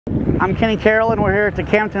I'm Kenny Carroll and we're here at the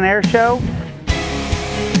Camdenton Airshow.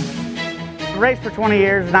 I've raced for 20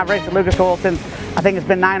 years and I've raced at Lucas Oil since I think it's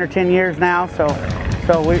been 9 or 10 years now, so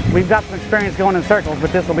we've got some experience going in circles,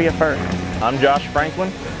 but this will be a first. I'm Josh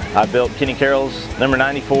Franklin. I built Kenny Carroll's number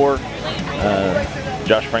 94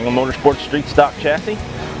 Josh Franklin Motorsports street stock chassis.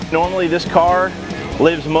 Normally this car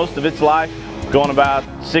lives most of its life going about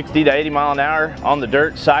 60 to 80 mile an hour on the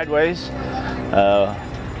dirt sideways.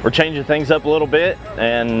 We're changing things up a little bit,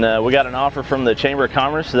 and we got an offer from the Chamber of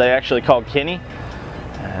Commerce. They actually called Kenny,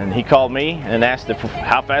 and he called me and asked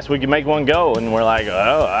how fast we could make one go, and we're like,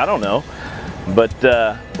 oh, I don't know. But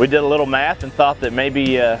we did a little math and thought that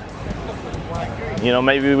maybe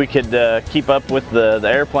maybe we could keep up with the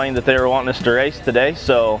airplane that they were wanting us to race today.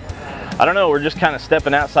 So I don't know, we're just kind of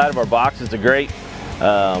stepping outside of our box. It's a great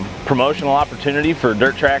promotional opportunity for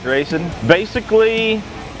dirt track racing. Basically,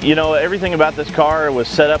 everything about this car was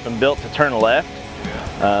set up and built to turn left.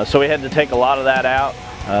 So we had to take a lot of that out.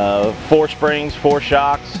 4 springs, 4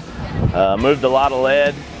 shocks, moved a lot of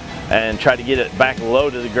lead and tried to get it back low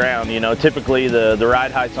to the ground. Typically the ride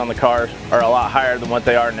heights on the car are a lot higher than what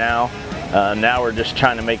they are now. Now we're just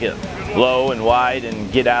trying to make it low and wide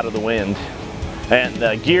and get out of the wind.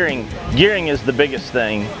 And gearing is the biggest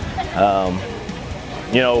thing.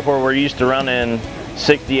 Where we're used to running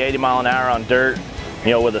 60, 80 mile an hour on dirt,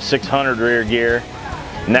 with a 600 rear gear.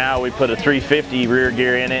 Now we put a 350 rear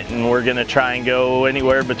gear in it, and we're gonna try and go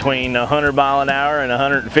anywhere between 100 mile an hour and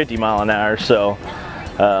 150 mile an hour. So,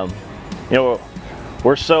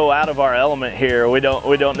 we're so out of our element here. We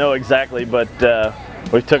don't know exactly, but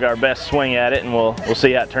we took our best swing at it, and we'll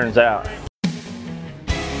see how it turns out.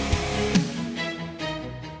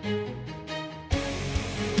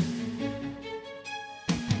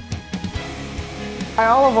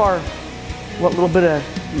 All of our what little bit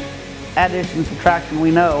of addition and subtraction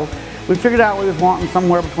we know, we figured out we was wanting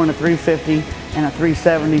somewhere between a 350 and a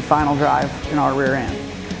 370 final drive in our rear end.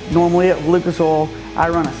 Normally at Lucas Oil, I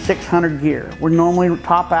run a 600 gear. We normally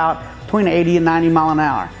top out between 80 and 90 mile an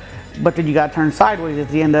hour. But then you got to turn sideways at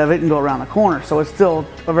the end of it and go around the corner. So it's still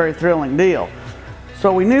a very thrilling deal.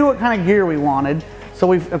 So we knew what kind of gear we wanted.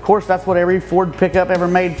 So of course, that's what every Ford pickup ever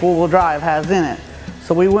made full-wheel drive has in it.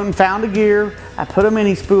 So we went and found a gear. I put a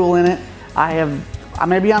mini spool in it.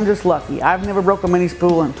 Maybe I'm just lucky. I've never broke a mini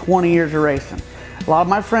spool in 20 years of racing. A lot of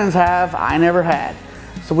my friends have, I never had.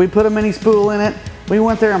 So we put a mini spool in it. We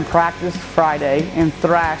went there and practiced Friday and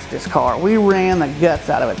thrashed this car. We ran the guts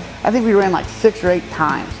out of it. I think we ran like 6 or 8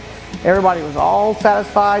 times. Everybody was all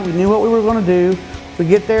satisfied. We knew what we were going to do. We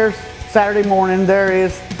get there Saturday morning, there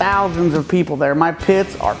is thousands of people there. My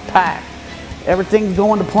pits are packed. Everything's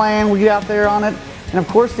going to plan. We get out there on it. And of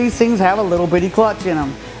course these things have a little bitty clutch in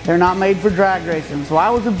them. They're not made for drag racing. So I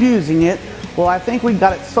was abusing it. Well, I think we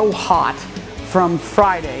got it so hot from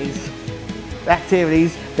Friday's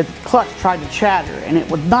activities that the clutch tried to chatter and it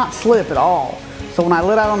would not slip at all. So when I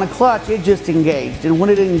let out on the clutch, it just engaged. And when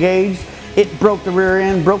it engaged, it broke the rear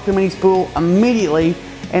end, broke the mini spool immediately,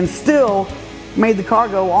 and still made the car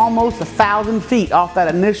go almost 1,000 feet off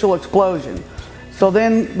that initial explosion. So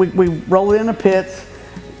then we roll it in the pits.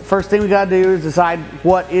 First thing we got to do is decide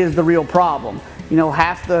what is the real problem.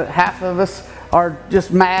 Half of us are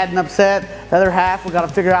just mad and upset. The other half, we got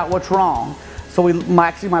to figure out what's wrong. So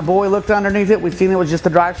my boy looked underneath it. We seen it was just the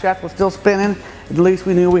drive shaft was still spinning. At least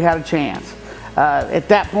we knew we had a chance. At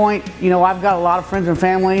that point, I've got a lot of friends and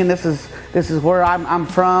family, and this is where I'm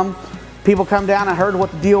from. People come down. I heard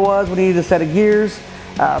what the deal was. We needed a set of gears.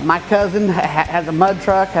 My cousin has a mud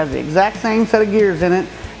truck, has the exact same set of gears in it,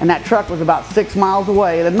 and that truck was about 6 miles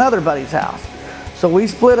away at another buddy's house. So we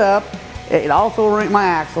split up. It also rent my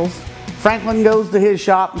axles. Franklin goes to his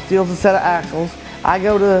shop and steals a set of axles. I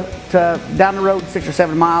go to down the road 6 or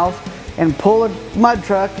 7 miles and pull a mud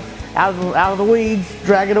truck out of the weeds,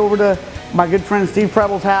 drag it over to my good friend Steve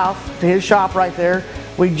Preble's house, to his shop right there.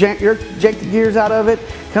 We yank the gears out of it,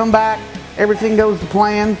 come back, everything goes to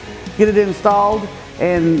plan, get it installed,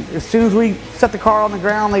 and as soon as we set the car on the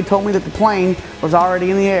ground, they told me that the plane was already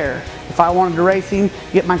in the air. If I wanted to race him,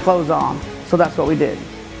 get my clothes on. So that's what we did.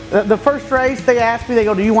 The first race, they asked me, they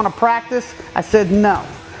go, do you want to practice? I said no.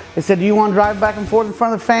 They said, do you want to drive back and forth in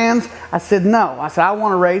front of the fans? I said no. I said, I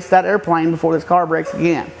want to race that airplane before this car breaks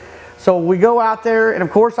again. So we go out there, and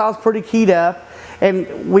of course I was pretty keyed up,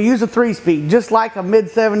 and we use a 3-speed, just like a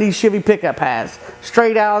mid-70s Chevy pickup has,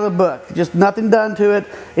 straight out of the book. Just nothing done to it.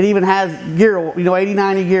 It even has gear oil,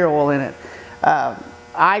 80-90 gear oil in it.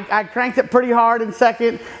 I cranked it pretty hard in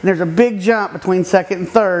second, and there's a big jump between second and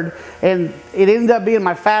third, and it ended up being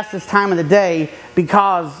my fastest time of the day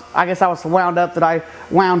because I guess I was so wound up that I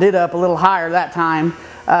wound it up a little higher that time.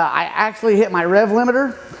 I actually hit my rev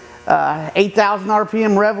limiter, 8,000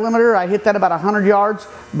 RPM rev limiter. I hit that about 100 yards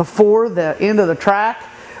before the end of the track.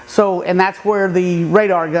 So, and that's where the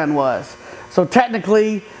radar gun was. So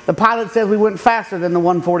technically, the pilot says we went faster than the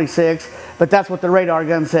 146, but that's what the radar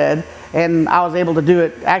gun said. And I was able to do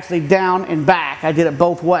it actually down and back. I did it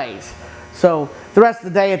both ways. So the rest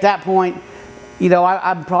of the day at that point, you know,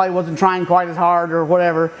 I probably wasn't trying quite as hard or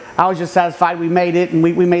whatever. I was just satisfied we made it, and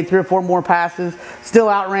we made 3 or 4 more passes. Still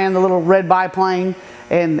outran the little red biplane,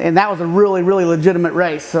 and that was a really, really legitimate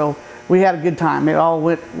race. So we had a good time. It all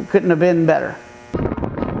went, couldn't have been better.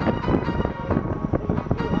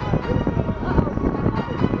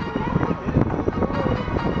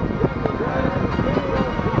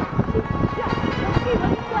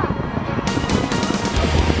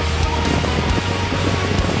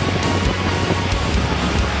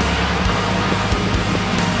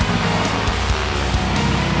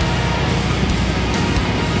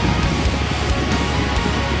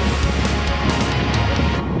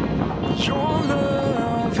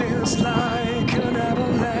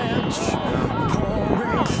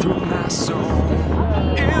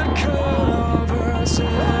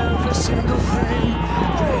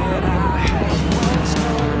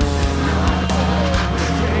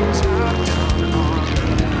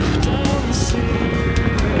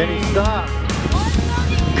 Stop.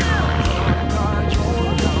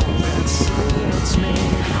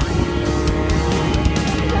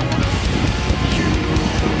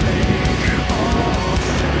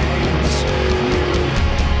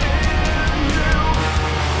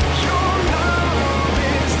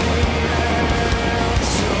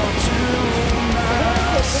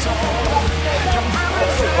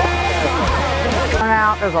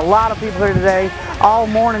 There's a lot of people here today. All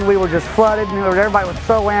morning we were just flooded, and everybody was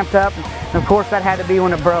so amped up. And of course that had to be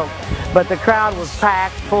when it broke. But the crowd was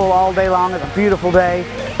packed full all day long. It was a beautiful day.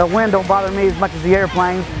 The wind don't bother me as much as the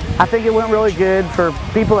airplanes. I think it went really good for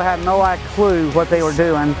people that had no clue what they were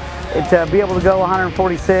doing. To be able to go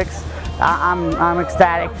 146, I'm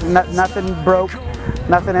ecstatic. Nothing broke,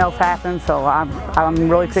 nothing else happened, so I'm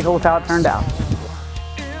really tickled with how it turned out.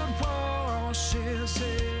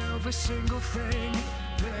 Every single thing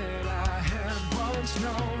that I had once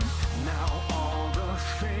known. Now all the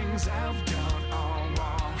things I've done.